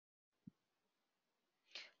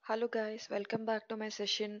Hello guys, welcome back to my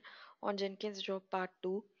session on Jenkins job part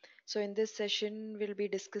 2. So in this session we'll be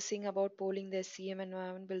discussing about polling the SCM and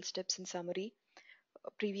Maven build steps in summary.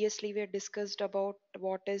 Previously we had discussed about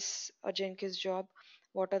what is a Jenkins job,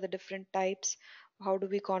 what are the different types, how do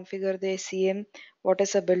we configure the SCM, what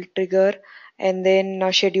is a build trigger, and then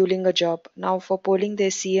scheduling a job. Now for polling the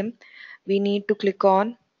SCM we need to click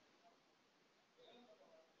on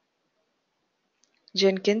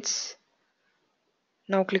Jenkins.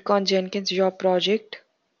 Now click on Jenkins job project,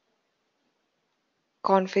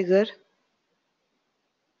 configure.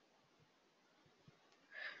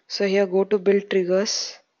 So here go to build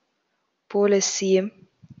triggers, poll SCM,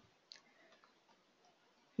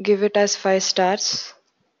 give it as 5 stars.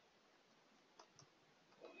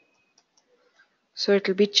 So it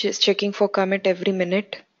will be checking for commit every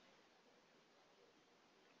minute.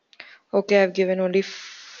 Okay, I've given only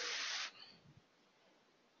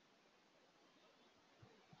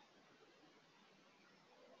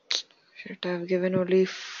shit, I've given only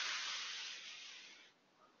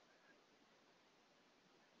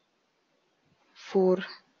 4.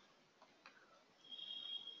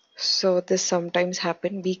 So this sometimes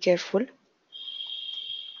happen. Be careful.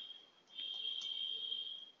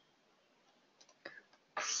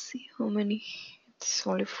 See how many. It's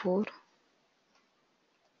only 4.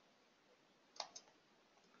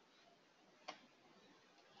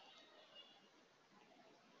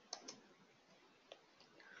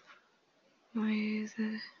 Why is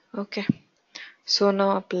it? Okay. So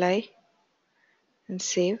now apply and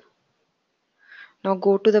save. Now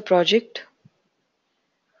go to the project.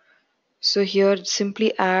 So here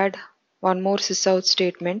simply add one more sysout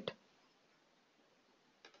statement.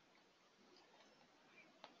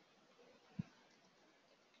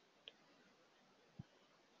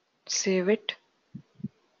 Save it.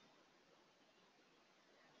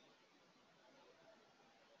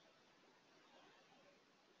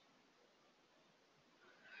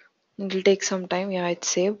 It will take some time. Yeah, it's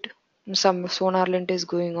saved. Some sonar lint is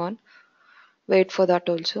going on. Wait for that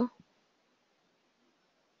also.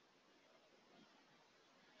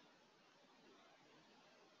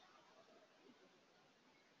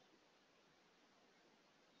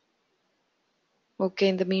 Okay,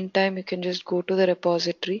 in the meantime, you can just go to the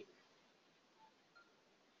repository.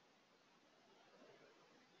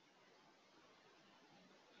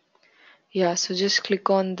 Yeah, so just click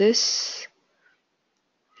on this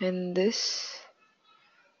and this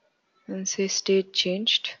and say state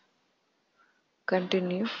changed.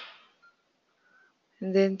 Continue.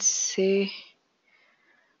 And then say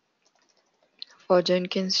for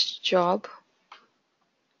Jenkins job.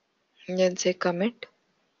 And then say commit.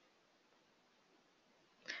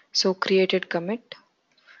 So created commit.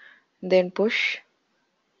 Then push.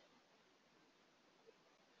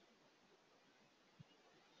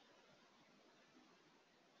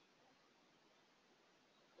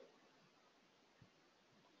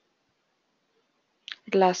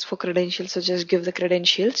 It'll ask for credentials, so just give the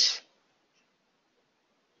credentials.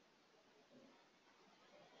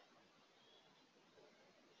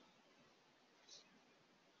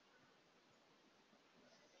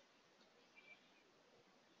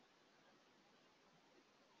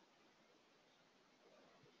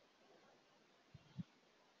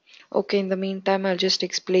 Okay, in the meantime, I'll just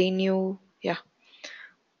explain you. Yeah.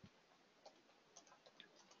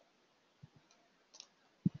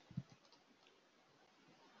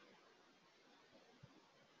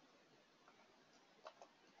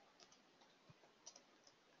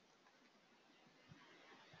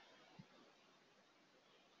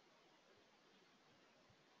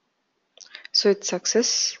 So it's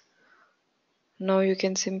success. Now you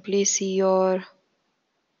can simply see your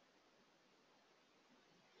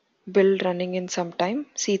build running in some time.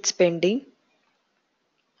 See, it's pending.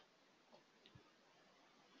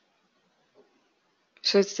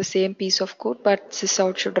 So it's the same piece of code, but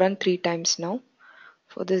sysout should run 3 times now.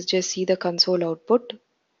 For this, just see the console output.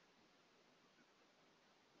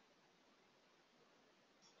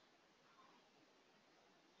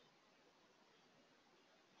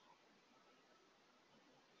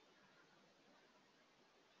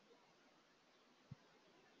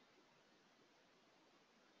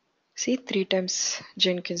 See, 3 times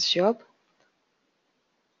Jenkins job.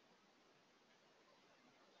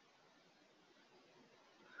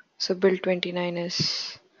 So build 29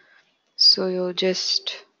 is, so you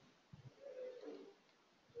just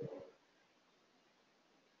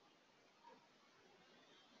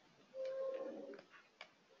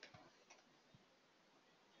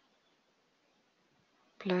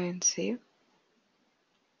apply and save.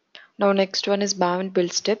 Now next one is Maven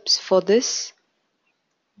Build Steps. For this,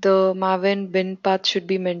 The Maven bin path should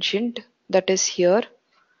be mentioned, that is here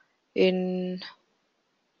in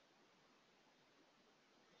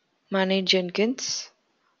manage Jenkins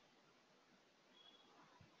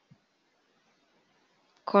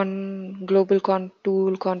global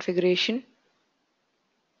tool configuration.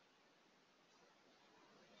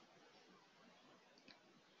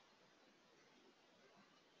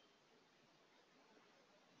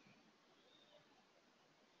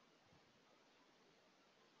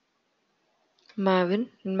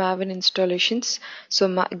 Maven installations.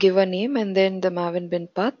 So give a name and then the Maven bin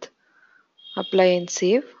path. Apply and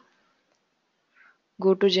save.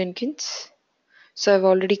 Go to Jenkins. So I've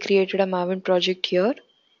already created a Maven project here.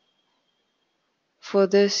 For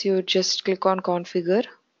this, you just click on configure.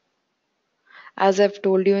 As I've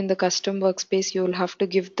told you in the custom workspace, you will have to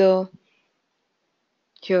give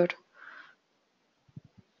here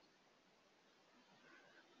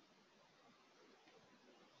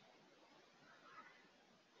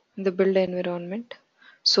the build environment.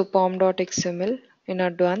 So pom.xml in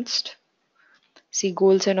advanced. See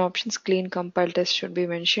goals and options, clean compile test should be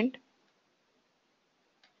mentioned.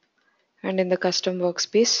 And in the custom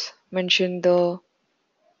workspace, mention the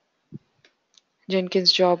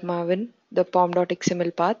Jenkins job Maven, the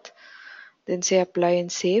pom.xml path. Then say apply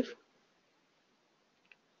and save.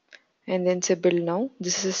 And then say build now.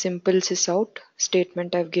 This is a simple sysout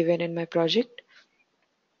statement I've given in my project.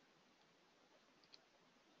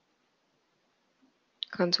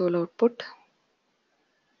 Console output.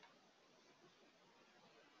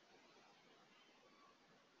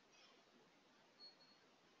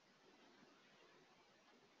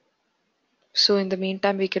 So in the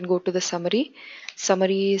meantime, we can go to the summary.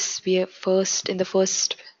 Summary is in the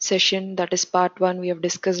first session, that is part 1, we have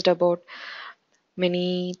discussed about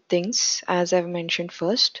many things as I've mentioned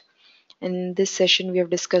first. In this session, we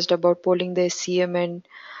have discussed about polling the SCM and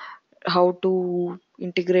how to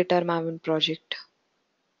integrate our Maven project.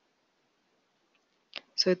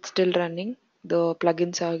 So it's still running. The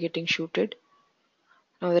plugins are getting shooted.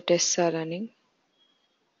 Now the tests are running.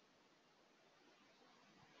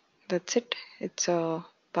 That's it. It's a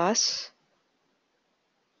pass.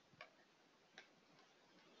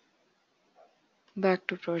 Back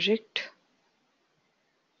to project.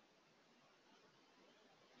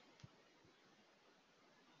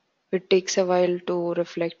 It takes a while to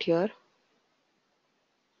reflect here.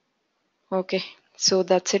 Okay, so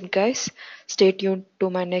that's it, guys. Stay tuned to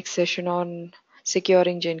my next session on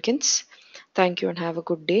securing Jenkins. Thank you and have a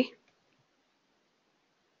good day.